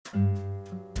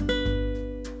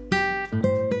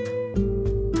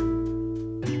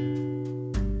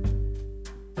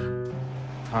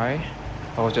Hi,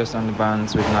 I was just on the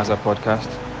Bands with NASA podcast.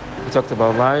 We talked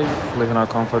about life, living our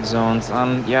comfort zones,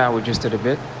 and yeah, we just did a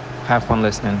bit. Have fun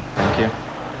listening. Thank you.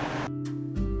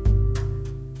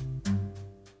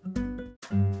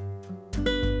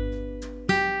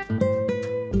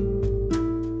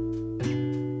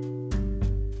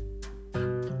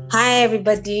 Hi,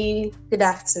 everybody. Good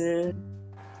afternoon.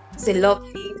 It's a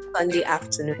lovely Sunday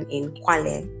afternoon in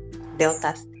Kwale,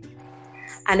 Delta State.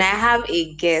 And I have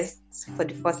a guest for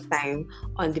the first time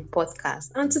on the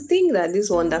podcast. And to think that this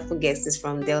wonderful guest is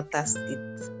from Delta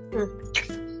State.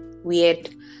 Weird.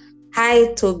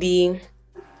 Hi, Tobi.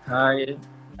 Hi.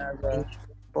 But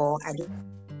I don't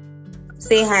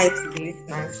say hi to the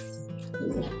listeners.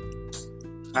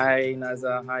 Hi,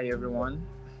 Naza. Hi, everyone.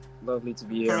 Lovely to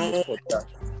be here on this Hi, podcast.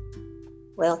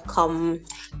 welcome.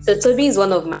 So Tobi is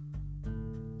one of my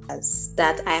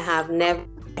that I have never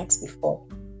met before.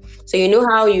 So you know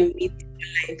how you meet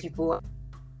online people,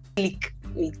 click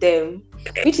with them,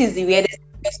 which is the weirdest.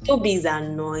 Because Tobi is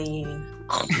annoying.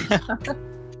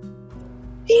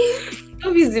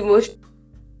 Tobi is the most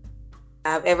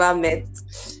I've ever met,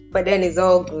 but then it's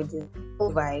all good. It's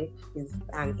all vibe. He's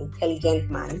an intelligent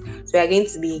man, so we are going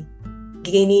to be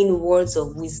gaining words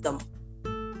of wisdom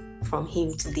from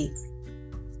him today,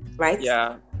 right?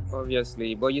 Yeah,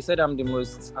 obviously. But you said I'm the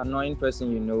most annoying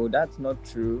person you know. That's not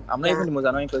true. I'm not Yeah. even the most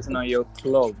annoying person on your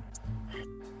club.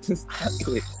 To start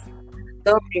with.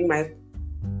 Don't bring my.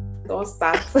 Don't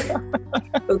start.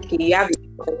 Okay, you have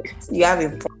a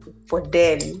point for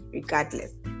them,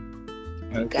 regardless.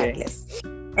 Okay.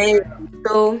 And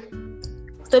so,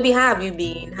 Toby, how have you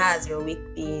been? How's your week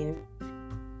been?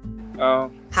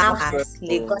 How has Stressful.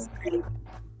 Lagos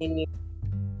been?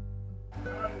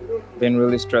 Been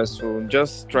really stressful.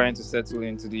 Just trying to settle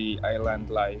into the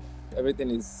island life. Everything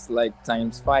is like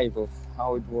times 5 of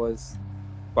how it was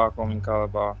back home in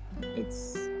Calabar.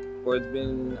 It's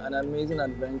been an amazing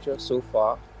adventure so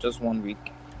far. Just 1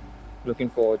 week. Looking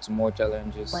forward to more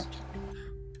challenges.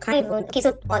 Okay,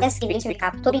 so let's give it a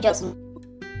recap. Toby just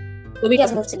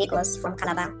moved to Lagos from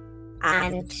Calabar,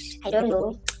 and I don't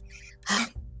know.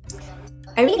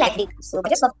 I really like Lagos, so I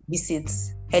just love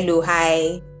Visits. Hello,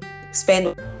 hi.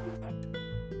 Spend.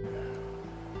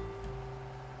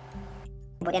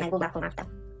 but then I go back home after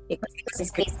because Lagos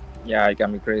is crazy. Yeah, it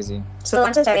can be crazy. So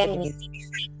I'm so sorry. Anyways.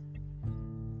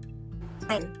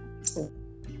 Fine.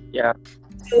 Yeah.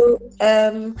 So,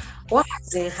 what has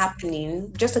been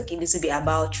happening? Just talking a little bit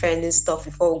about trending stuff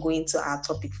before we go into our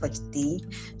topic for today.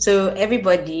 So,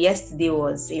 everybody, yesterday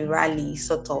was a rally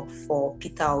sort of for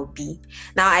Peter Obi.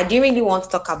 Now, I didn't really want to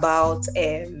talk about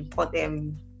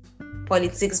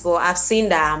politics, but I've seen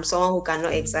that I'm someone who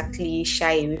cannot exactly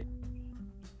shy away.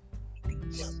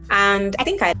 And I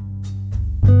think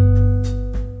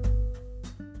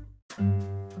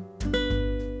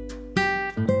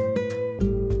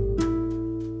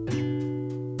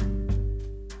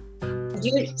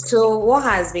So what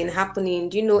has been happening?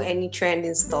 Do you know any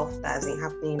trending stuff that has been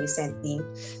happening recently?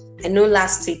 I know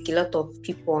last week a lot of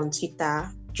people on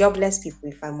Twitter, jobless people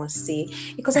if I must say,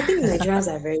 because I think Nigerians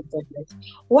are very jobless.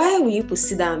 Why will you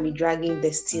sit down and be dragging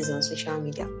besties on social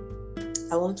media?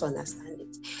 I want to understand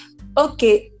it.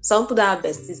 Okay, some people that have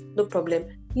besties, no problem.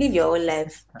 Live your own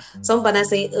life. Some people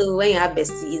say, oh, when you have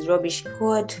bestie, it's rubbish.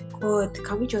 God,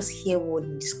 can we just hear word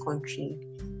in this country?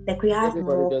 Like we have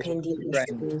more pending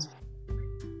issues.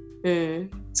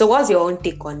 So what's your own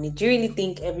take on it? Do you really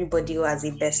think everybody who has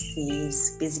a bestie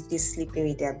is basically sleeping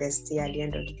with their bestie at the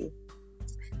end of the day?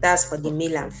 That's for the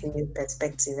male and female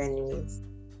perspective anyways.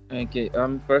 Okay.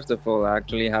 First of all, I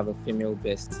actually have a female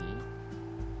bestie.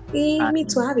 Me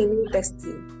to have a male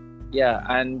bestie. Yeah,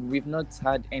 and we've not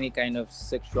had any kind of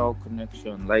sexual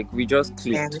connection. Like we just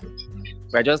clicked.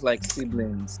 We're just like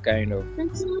siblings, kind of.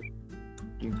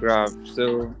 You grab.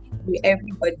 So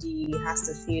everybody has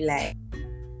to feel like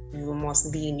you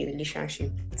must be in a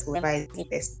relationship with whoever is the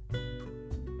best.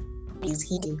 Is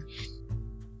hidden.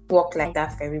 Work like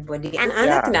that for everybody. And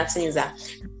another thing I've seen is that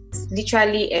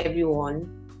literally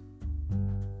everyone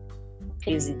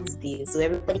crazy these days. So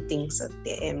everybody thinks that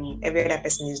every other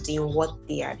person is doing what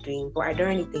they are doing. But I don't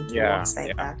really think it works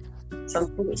like that.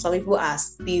 Some people are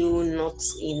still not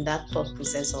in that thought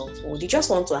process of, they just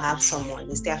want to have someone.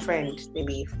 It's their friend,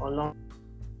 maybe for long.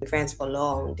 Friends for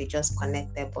long, they just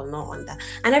connected but not on that,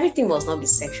 and everything must not be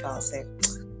sexual. So,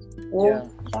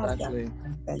 exactly.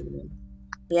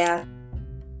 We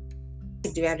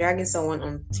are dragging someone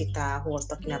on Twitter who was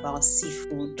talking about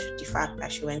seafood, the fact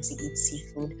that she went to eat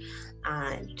seafood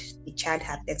and the child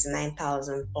had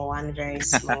 39,000 for one very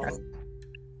small.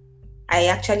 I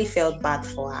actually felt bad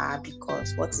for her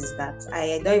because what is that?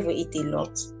 I don't even eat a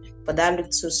lot. but that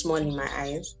looked so small in my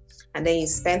eyes. And then you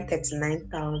spent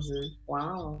 39,000.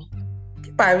 Wow.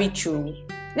 People are rich. You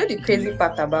know the crazy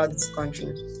part about this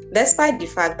country? Despite the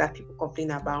fact that people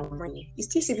complain about money, you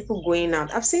still see people going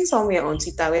out. I've seen somewhere on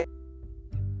Twitter where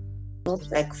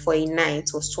like for a night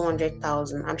it was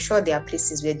 200,000. I'm sure there are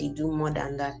places where they do more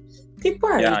than that. People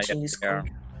are rich in this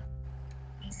country.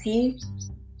 See,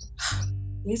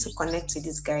 you need to connect with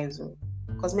these guys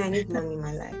because I need money in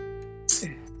my life.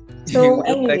 So you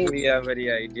anyway, actually have any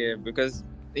idea, because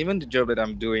even the job that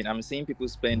I'm doing, I'm seeing people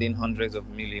spending hundreds of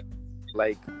millions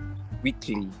like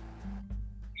weekly.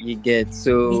 You get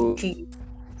so weekly.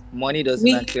 money doesn't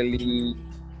actually,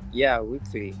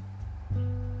 weekly.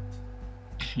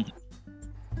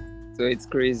 So it's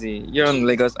crazy. You're on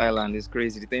Lagos Island. It's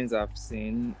crazy. The things I've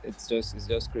seen, it's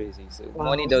just crazy. So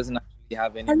money doesn't actually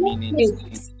have any meaning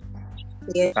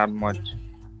that much.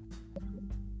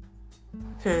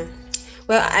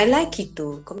 Well, I like it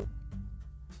though.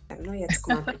 I'm not yet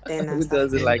come up with ten. Who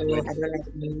doesn't like money? I don't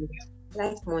like money. I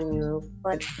like money,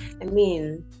 but I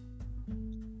mean,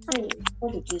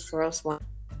 what did you for us one?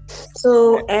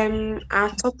 So our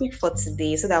topic for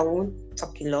today, so that we won't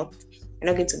talk a lot. We're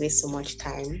not going to waste so much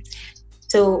time.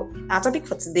 So our topic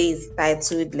for today is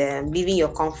titled "Leaving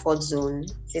Your Comfort Zone,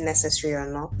 is it necessary or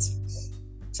not?"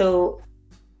 So,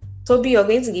 Tobi, you're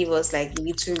going to give us like a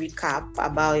little recap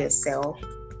about yourself.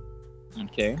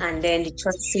 Okay. And then the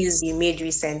choices you made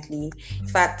recently. In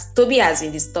fact, Tobi has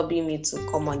been disturbing me to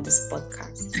come on this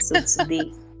podcast. So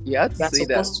today, you have to say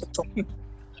that. To talk.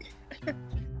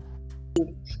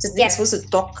 Today, I'm supposed to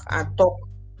talk and talk,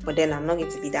 but then I'm not going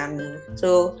to be that mean.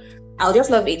 So I'll just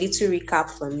love a little recap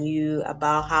from you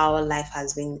about how life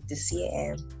has been this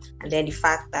year, and then the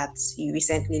fact that you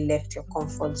recently left your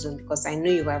comfort zone, because I know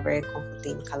you were very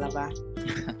comfortable in Calabar.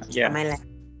 Yeah. Am I like?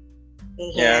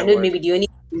 I know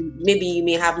maybe you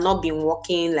may have not been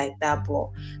walking like that, but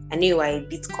I know you were a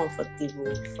bit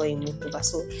comfortable before you moved over.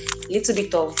 So a little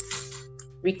bit of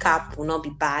recap will not be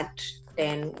bad.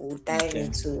 Then we'll dive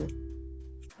into.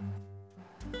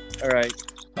 All right.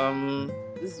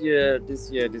 This year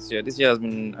has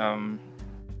been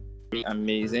really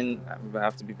amazing. I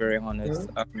have to be very honest.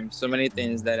 So many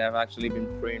things that I've actually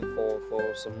been praying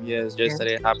for some years just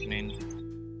started happening.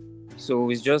 So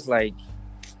it's just like,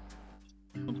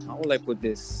 how will I put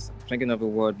this? I'm thinking of a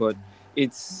word, but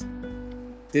it's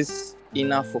this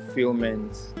inner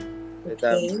fulfillment that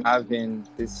I'm having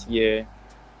this year.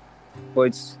 But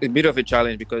it's a bit of a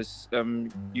challenge because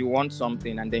you want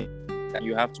something and then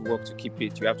you have to work to keep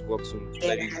it. You have to work to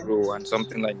let it grow and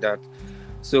something like that.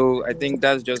 So I think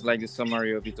that's just like the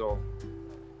summary of it all.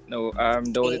 No,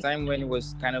 there was a time when it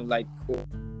was kind of like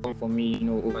for me,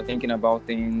 overthinking about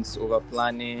things, over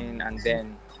planning, and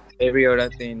then every other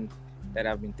thing that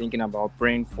I've been thinking about,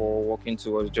 praying for, working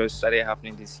towards, just started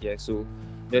happening this year. So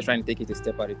just trying to take it a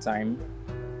step at a time.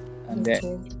 And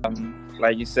then,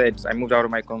 like you said, I moved out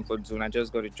of my comfort zone. I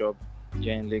just got a job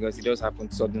here in Lagos. It just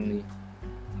happened suddenly.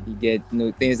 You get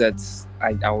things that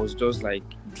I was just like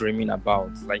dreaming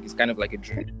about. Like it's kind of like a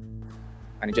dream.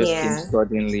 And it just came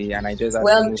suddenly, and I just had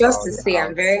to move just out to of the say, house.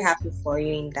 I'm very happy for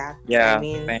you in that. Yeah, I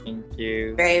mean, thank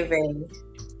you. Very, very.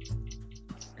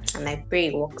 And I pray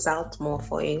it works out more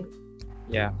for you.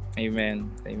 Yeah,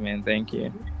 amen. Thank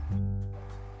you.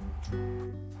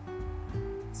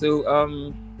 So,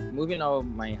 moving out of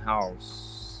my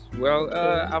house. Well,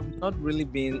 I've not really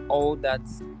been all that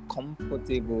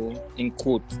comfortable in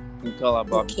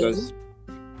Calabar because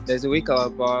there's a way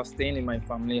Calabar, staying in my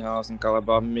family house in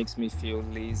Calabar makes me feel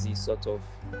lazy, sort of.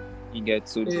 You get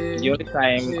to the only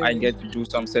time I get to do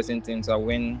some certain things are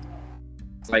when,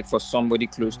 like, for somebody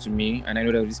close to me, and I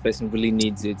know that this person really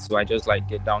needs it, so I just like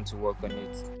get down to work on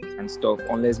it and stuff.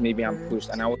 Unless maybe I'm pushed,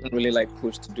 and I wasn't really like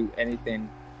pushed to do anything.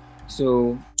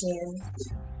 So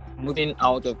moving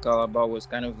out of Calabar was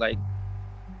kind of like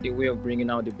a way of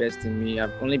bringing out the best in me.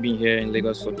 I've only been here in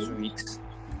Lagos for 2 weeks,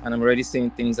 and I'm already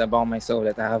seeing things about myself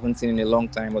that I haven't seen in a long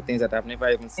time, or things that I've never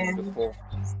even seen before.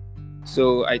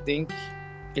 So I think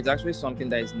it's actually something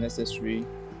that is necessary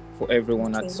for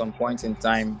everyone at some point in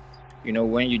time.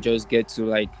 When you just get to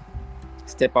like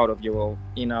step out of your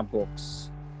inner box,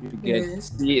 you get to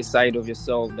see a side of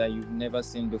yourself that you've never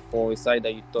seen before, a side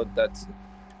that you thought that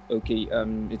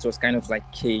it was kind of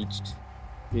like caged.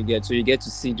 You get to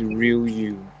see the real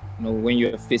you, when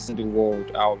you're facing the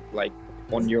world out like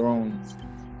on your own.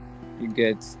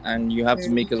 And you have to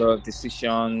make a lot of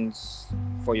decisions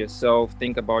for yourself,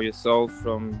 think about yourself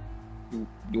from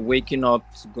you're waking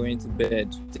up to going to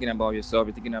bed, thinking about yourself,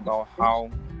 you're thinking about how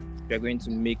you're going to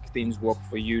make things work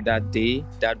for you that day,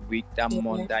 that week, that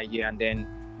month, that year, and then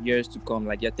years to come.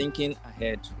 Like you're thinking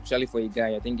ahead, especially for a guy.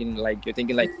 You're thinking like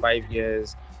 5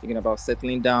 years, thinking about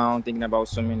settling down, thinking about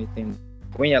so many things.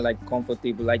 When you're like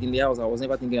comfortable, like in the house, I was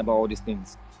never thinking about all these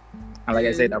things. And like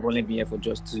I said, I've only been here for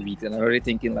just 2 weeks, and I'm already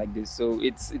thinking like this. So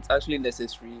it's actually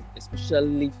necessary,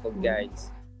 especially for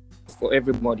guys. For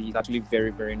everybody, it's actually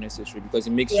very, very necessary because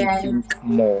it makes you Yeah. think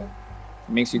more,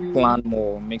 makes you plan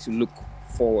more, makes you look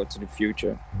forward to the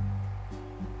future.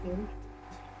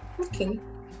 Okay.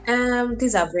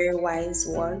 These are very wise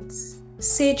words.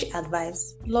 Sage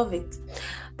advice. Love it.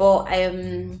 But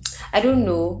I don't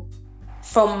know.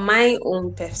 From my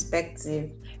own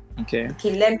perspective, Okay.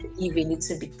 let me give a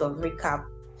little bit of recap.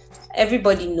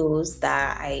 Everybody knows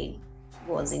that I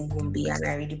was in Mumbai and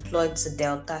I redeployed to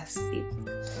Delta State.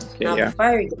 Okay. Now, Yeah. before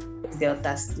I redeployed to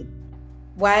Delta State,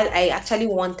 while I actually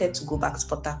wanted to go back to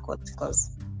Port Harcourt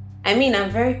because,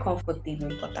 I'm very comfortable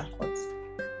in Port Harcourt.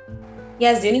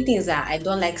 Yes, the only thing is that I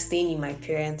don't like staying in my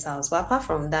parents' house. But apart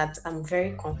from that, I'm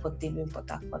very comfortable in Port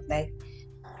Harcourt. Like,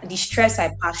 the stress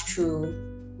I passed through,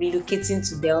 relocating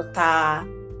to Delta,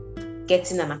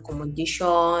 getting an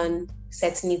accommodation,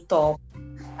 setting it up,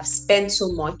 I've spent so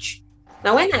much.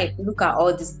 Now, when I look at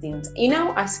all these things, you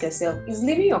now ask yourself, is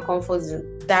leaving your comfort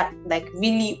zone that like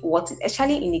really what it,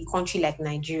 especially in a country like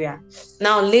Nigeria?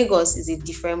 Now, Lagos is a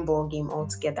different ball game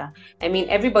altogether.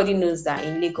 Everybody knows that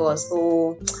in Lagos,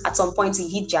 at some point you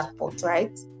hit jackpot,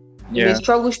 right? You may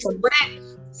struggle, but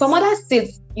then some other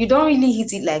states you don't really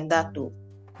hit it like that though.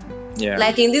 Yeah.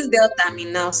 Like in this Delta,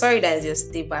 now sorry that is your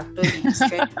state, but I've told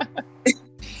you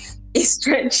it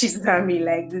stretches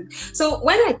like this. So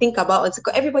when I think about it,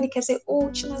 everybody can say, "Oh,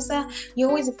 Chinaza, you're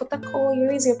always in Port Harcourt, you're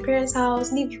always in your parents'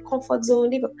 house, leave your comfort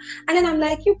zone, and then I'm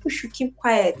like, you should keep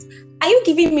quiet. Are you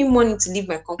giving me money to leave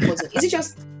my comfort zone? Is it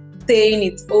just saying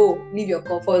it? Oh, leave your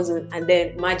comfort zone, and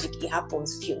then magic it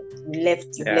happens. You left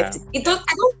it. I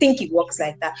don't think it works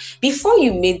like that. Before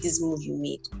you made this move,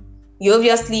 you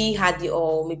obviously had it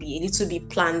all maybe a little bit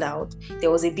planned out. There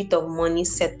was a bit of money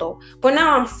set up. But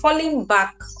now I'm falling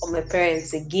back on my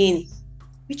parents again,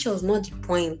 which was not the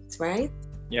point, right?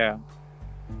 Yeah.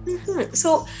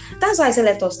 So that's why I said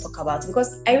let us talk about it,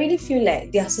 because I really feel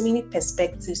like there are so many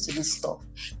perspectives to this stuff.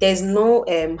 There's no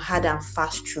hard and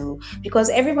fast rule,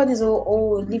 because everybody's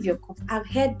leave your comfort. I've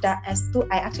heard that.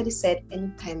 I actually said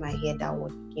anytime I hear that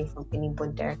word came from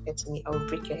anybody directed to me, I will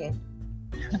break your head.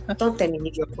 Don't tell me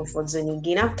leave your comfort zone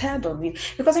again. I'm tired of it,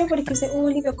 because everybody can say,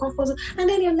 leave your comfort zone, and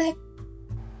then you're like,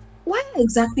 why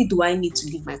exactly do I need to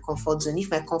leave my comfort zone if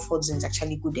my comfort zone is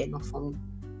actually good enough for me?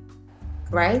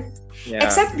 Right? Yeah.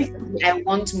 Except because I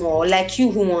want more, like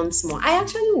you who wants more. I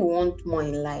actually want more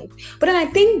in life, but then I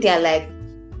think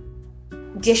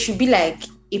there should be like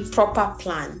a proper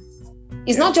plan.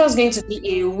 It's not just going to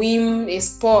be a whim, a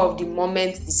spur of the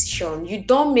moment decision. You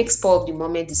don't make spur of the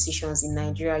moment decisions in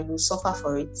Nigeria. You suffer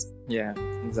for it. Yeah,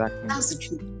 exactly. That's the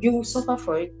truth. You will suffer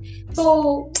for it.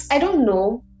 So I don't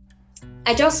know.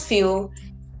 I just feel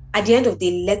at the end of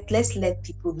the day, let's let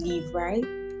people live, right?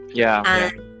 Yeah.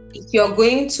 And if you're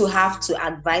going to have to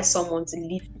advise someone to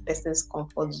leave the person's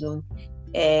comfort zone,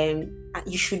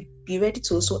 you should be ready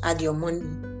to also add your money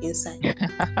inside.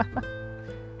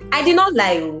 I did not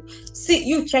lie. See,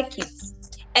 you check it.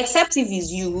 Except if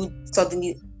it's you who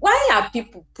suddenly. Why are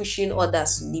people pushing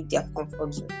others to leave their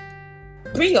comfort zone?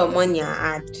 Bring your money and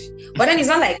add. But then it's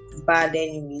not like it's bad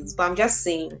anyways. But I'm just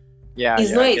saying,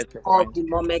 it's not a of the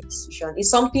moment decision. It's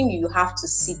something you have to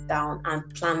sit down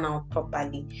and plan out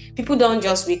properly. People don't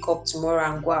just wake up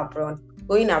tomorrow and go abroad.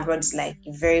 Going abroad is like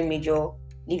a very major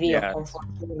leaving your comfort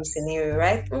zone scenario,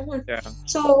 right? Yeah.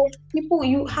 So people,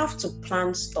 you have to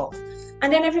plan stuff.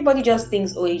 And then everybody just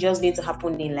thinks, it just needs to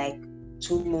happen in like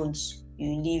 2 months.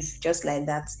 You leave just like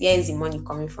that. Where is the money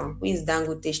coming from? Who is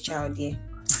Dangote's child here?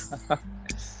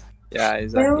 Yeah,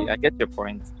 exactly. I get your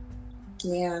point.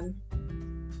 Yeah.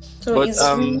 So but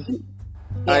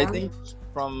I think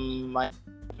from my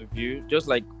point of view, just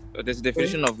like there's a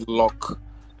definition of luck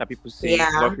that people say.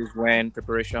 Luck is when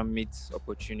preparation meets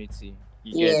opportunity.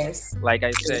 Yes. Like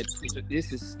I said,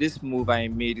 this move I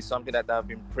made is something that I've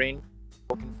been praying,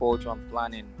 looking forward to, and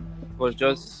planning. It was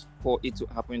just for it to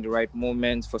happen in the right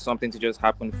moment, for something to just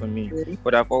happen for me.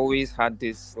 But I've always had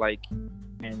this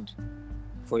and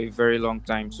for a very long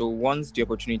time. So once the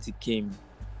opportunity came,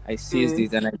 I seized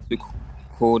it and I took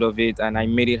hold of it and I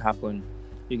made it happen.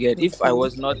 You get? If I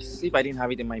didn't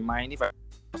have it in my mind, if I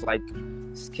was like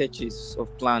sketches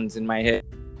of plans in my head,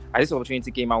 as this opportunity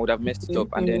came, I would have messed it up,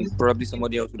 and then probably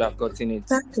somebody else would have gotten it.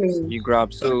 Exactly. You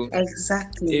grab. So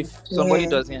exactly. If somebody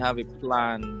doesn't have a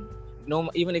plan,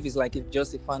 even if it's like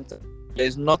just a fantasy,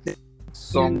 there's nothing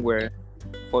somewhere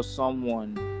for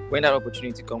someone when that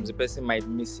opportunity comes, the person might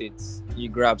miss it. You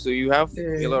grab. So you have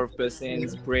a lot of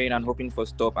persons praying and hoping for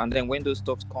stuff, and then when those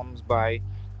stuff comes by,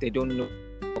 they don't know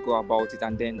how to go about it,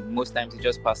 and then most times it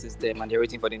just passes them, and they're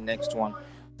waiting for the next one.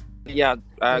 Yeah,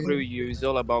 I agree with you. It's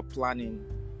all about planning.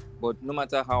 But no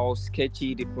matter how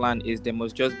sketchy the plan is, there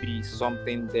must just be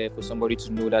something there for somebody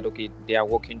to know that, okay, they are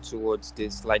working towards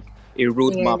this, like a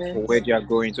roadmap for where they are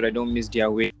going, so they don't miss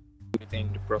their way within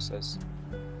the process.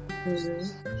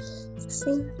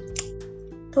 See,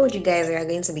 told you guys we are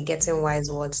going to be getting wise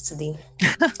words today.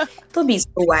 Tobi is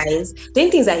so wise. The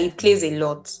only thing is that he plays a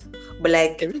lot, but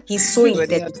like he's so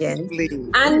intelligent,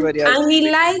 and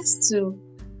he likes to.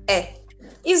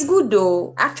 It's good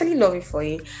though. Actually, love it for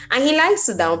you. And he likes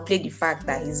to downplay the fact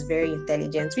that he's very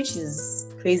intelligent, which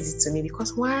is crazy to me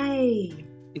because why?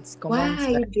 Why are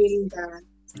you doing that?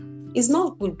 It's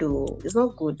not good though. It's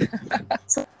not good.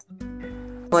 So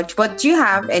much. But do you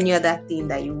have any other thing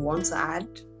that you want to add?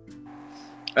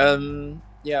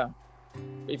 Yeah.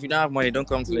 If you don't have money, don't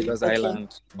come to Lagos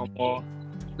Island. Or more.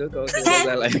 Don't come to Lagos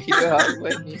Island. If you don't have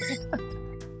money.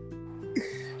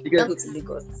 You go to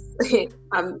Lagos.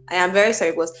 I am very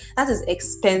sorry because that is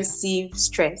expensive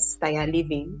stress that you're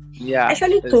living. Yeah.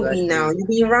 Actually, Tobi, now you've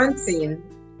been ranting.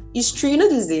 It's true. You know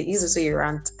this is also a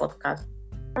rant podcast.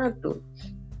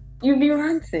 You've been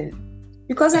ranting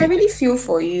because I really feel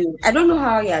for you. I don't know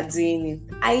how you're doing it.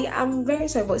 I am very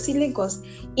sorry, but see, Lagos,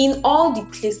 in all the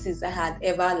places I had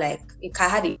ever I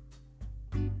had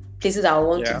places I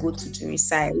want to go to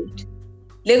reside.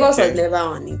 Lagos was never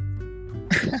on it.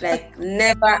 Like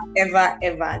never, ever,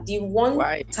 ever. The one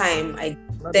time I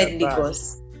did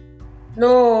Lagos,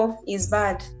 no, it's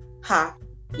bad.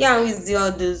 Yeah, with the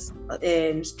others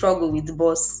struggle with the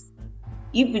boss.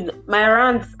 My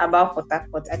rant about Port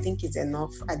Harcourt, I think it's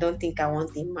enough. I don't think I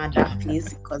want a madder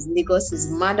place because Lagos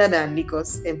is madder than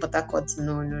Lagos and Port Harcourt.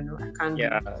 No, I can't.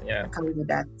 I can't do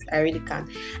that. I really can't.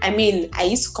 I mean, I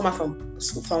used to come out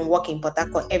from work in Port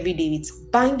Harcourt every day with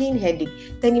banging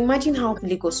headache. Then imagine how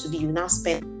Lagos would be. You now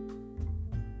spend.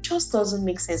 It just doesn't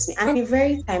make sense to me. I'm a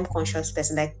very time conscious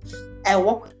person. Like I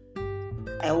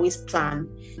always plan.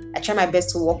 I try my best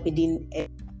to work within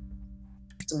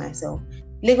to myself.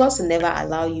 Lagos will never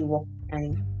allow you work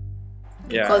time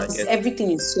because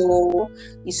everything is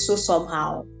so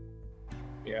somehow.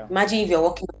 Yeah. Imagine if you're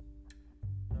working.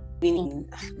 No.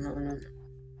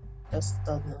 Just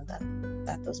don't know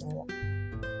that doesn't work.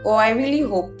 Well, I really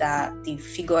hope that they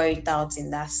figure it out in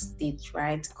that stage,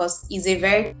 right? Because it's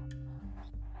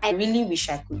I really wish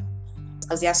I could.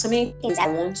 Because there are so many things I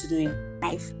want to do in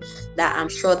life that I'm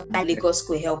sure that Lagos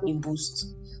could help me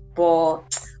boost. But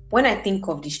when I think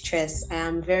of the stress, I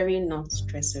am very not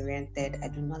stress oriented. I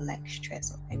do not like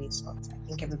stress of any sort. I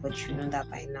think everybody should know that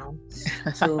by now.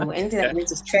 So anything that's going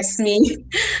to stress me,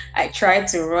 I try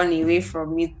to run away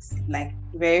from it like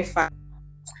very fast.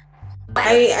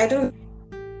 I don't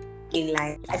in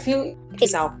life. I feel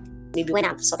it's out maybe when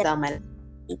I've sorted out my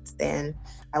life, then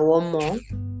I want more.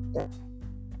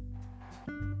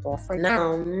 But for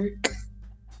now,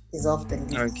 it's off the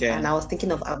list. Okay. And I was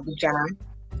thinking of Abuja.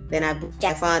 Then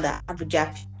I found that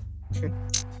Abuja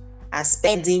are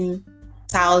spending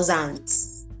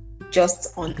thousands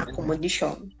just on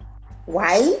accommodation.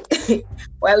 Why?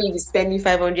 Why will you be spending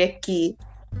 500k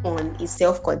on a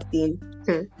self-contained?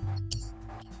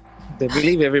 They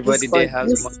believe everybody there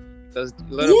has money. There's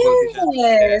a lot of politicians.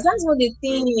 Yes, that's what they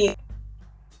think.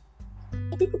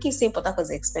 People keep saying Port Harcourt is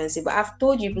expensive, but I've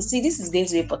told you, see, this is going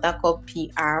to be a Port Harcourt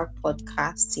PR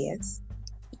podcast, yes,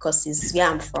 because it's where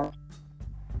I'm from.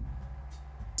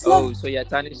 Oh, so you're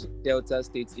tarnishing Delta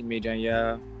State's image and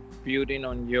you're building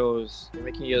on yours. You're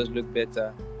making yours look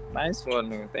better. Nice one,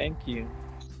 no? Thank you.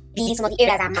 Some of the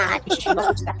areas are mad. You should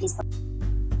not that place.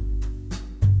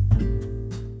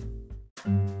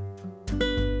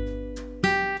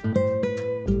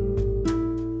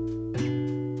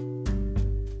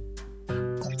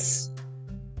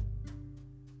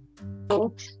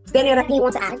 Is there any other thing you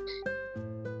want to add?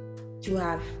 Do you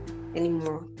have any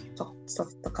more stuff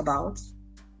to talk about?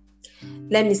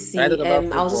 Let me see. I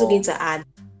was also going to add.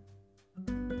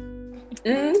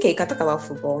 Okay, you can talk about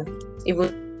football.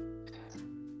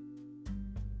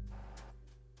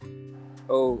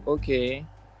 Oh, okay.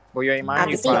 But you're a Man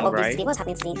U fan, right? What's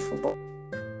happening today in football?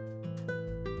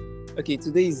 Okay,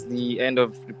 today is the end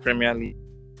of the Premier League.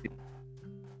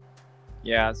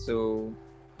 Yeah, so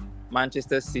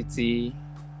Manchester City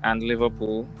and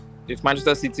Liverpool. If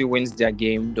Manchester City wins their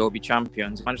game, they'll be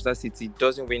champions. If Manchester City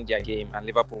doesn't win their game and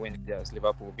Liverpool wins theirs,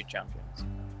 Liverpool will be champions.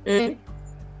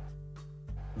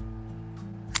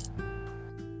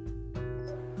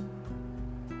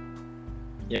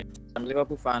 Yeah. I'm a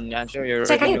Liverpool fan. I'm sure you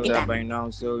So can already you know repeat that that? by now.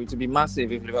 So it will be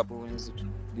massive if Liverpool wins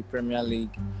the Premier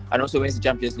League and also wins the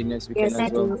Champions League next weekend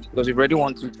as well. Because we've already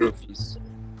won 2 trophies.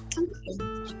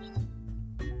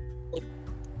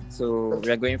 So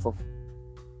we are going for.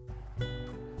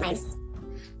 Nice.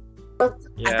 I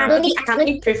can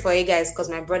only pray for you guys because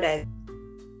my brother.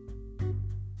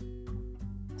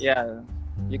 Yeah,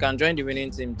 you can join the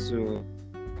winning team too.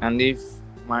 And if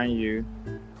Man U,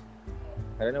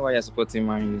 I don't know why you're supporting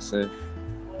Man U, sir.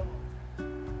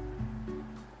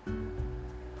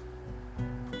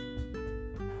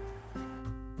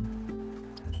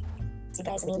 You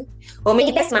guys win. Or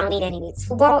maybe the best man win anyways.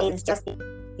 Football is just.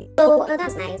 So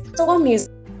that's nice. So what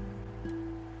music?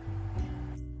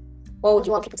 What would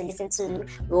you want people to listen to?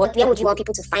 Where would you want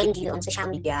people to find you on social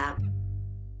media?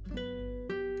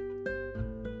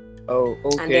 Oh,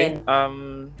 okay.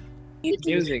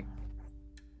 Music.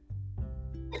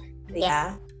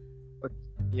 Yeah.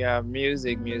 Yeah,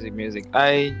 music.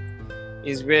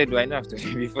 It's weird. I know after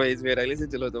before it's weird. I listen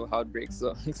to a lot of heartbreak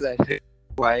songs.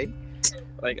 Why?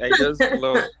 Like I just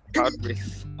love heartbreak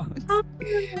songs.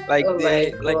 Like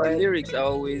the lyrics are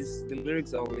always.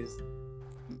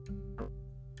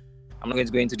 I'm not going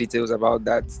to go into details about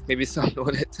that. Maybe some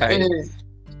other time.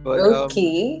 But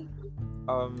okay.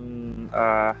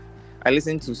 I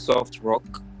listen to soft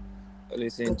rock. I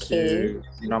listen to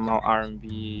normal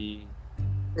R&B,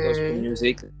 gospel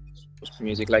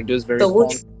music, like those very fun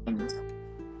songs.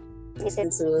 Listen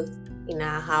to in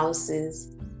our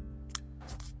houses.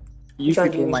 You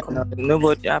people might not,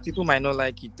 people might not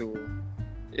like it though.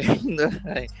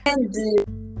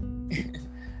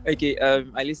 Okay,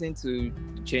 I listen to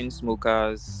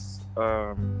Chainsmokers,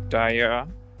 Daya. I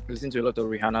listen to a lot of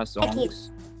Rihanna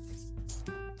songs.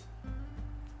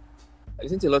 I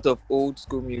listen to a lot of old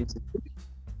school music.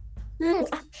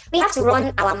 We have to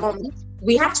run our mom.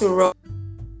 We have to run.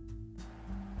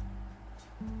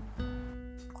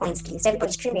 Coins, please.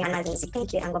 Everybody stream Rihanna's music.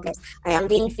 Thank you and God bless. I am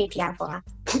doing free PR for her.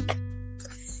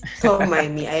 Don't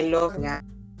mind me. I love her.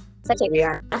 Such a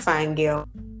Rihanna fan girl.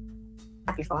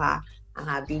 Happy for her and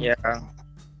her baby.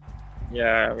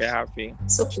 Yeah, we're happy.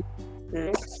 So,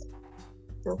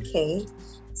 okay.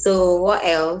 So what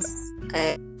else?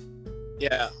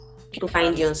 People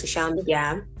find you on social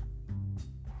media.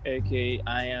 Okay,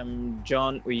 I am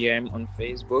John Uyem on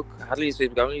Facebook. I hardly use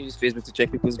Facebook. I only use Facebook to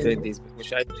check people's birthdays.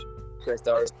 Which I request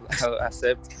I'll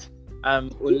accept.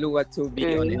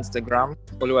 Tobi on Instagram.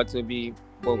 Tobi,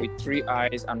 but with 3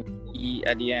 I's and E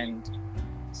at the end.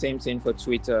 Same thing for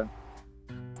Twitter.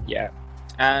 Yeah.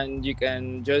 And you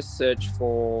can just search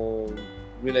for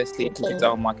real estate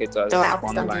digital marketers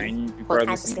online. You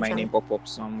probably see my name pop up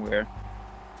somewhere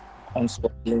on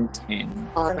LinkedIn.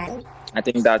 All right. I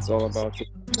think that's all about it.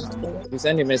 If you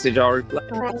send a message, I'll reply.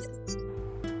 Right.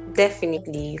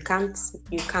 Definitely. You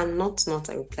cannot not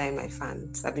reply, my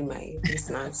fans. I'll be my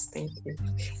listeners. Thank you.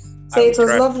 So it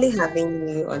was lovely having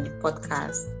you on the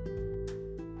podcast.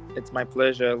 It's my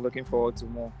pleasure. Looking forward to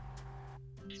more.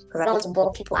 Because I don't want to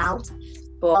bore people out.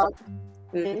 But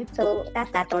so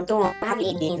that's that. Don't have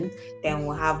it again. Then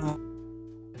we'll have more.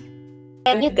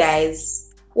 And you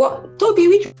guys, what Tobi,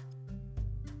 which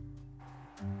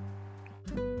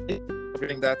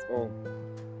bring that all.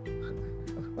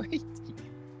 Wait.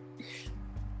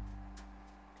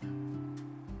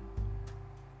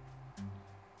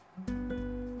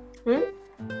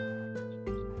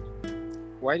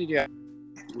 Why did you have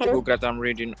the book that I'm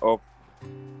reading up?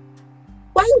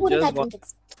 Why wouldn't I read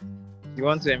it? You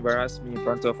want to embarrass me in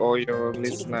front of all your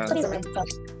listeners?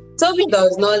 Tobi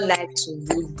does not like to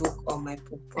read book on my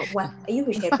book. Why are you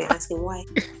asking why?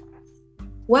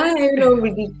 Why are you not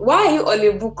reading? Why are you on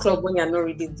a book club when you're not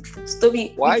reading the books?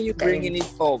 Tobi, why are you bringing it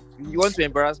up? You want to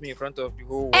embarrass me in front of the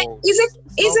whole world? It's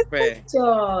a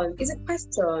question. It's a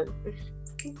question.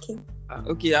 Okay.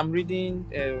 Okay, I'm reading.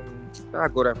 I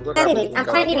forgot. I'm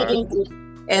finally reading.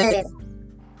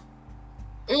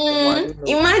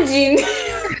 Imagine.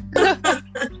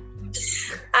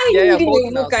 You're reading a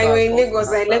book and you're in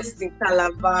Lagos and left it in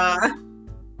Calabar.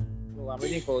 No, I'm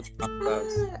reading Fault in Our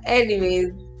Stars.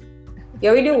 Anyways,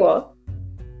 you're reading what?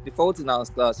 The Fault in Our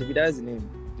Stars. If that is the name,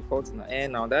 The Fault in Our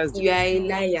now that's. You are a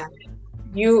liar.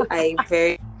 You are a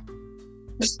very.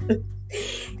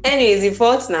 Anyways, The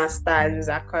Fault in Our Stars is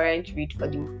our current read for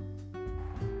the.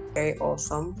 Very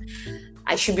awesome.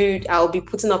 I'll be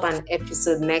putting up an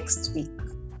episode next week.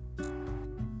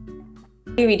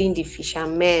 Reading The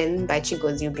Fisherman by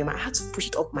Chigozie Obioma. I had to push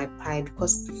it up my pie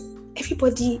because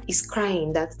everybody is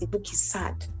crying that the book is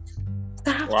sad.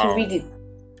 I have to read it.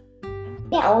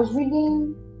 Yeah, I was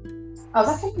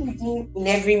actually reading In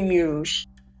Every Mirror,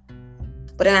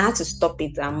 but then I had to stop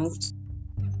it and move.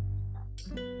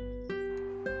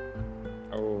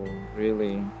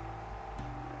 Really.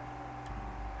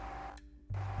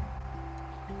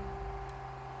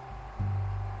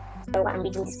 So I'm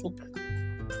reading this week.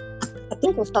 I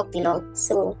think we've talked a lot.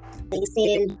 So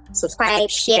listen,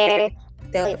 subscribe, share,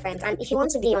 tell your friends. And if you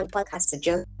want to be on the podcast to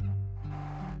just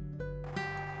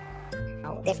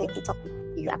I'll definitely talk to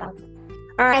you about it.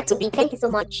 Alright, Tobi, thank you so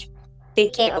much.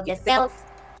 Take care of yourself.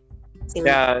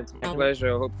 Yeah, it's my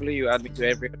pleasure. Hopefully you add me to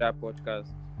every other podcast.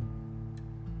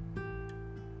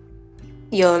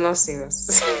 You're not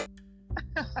serious.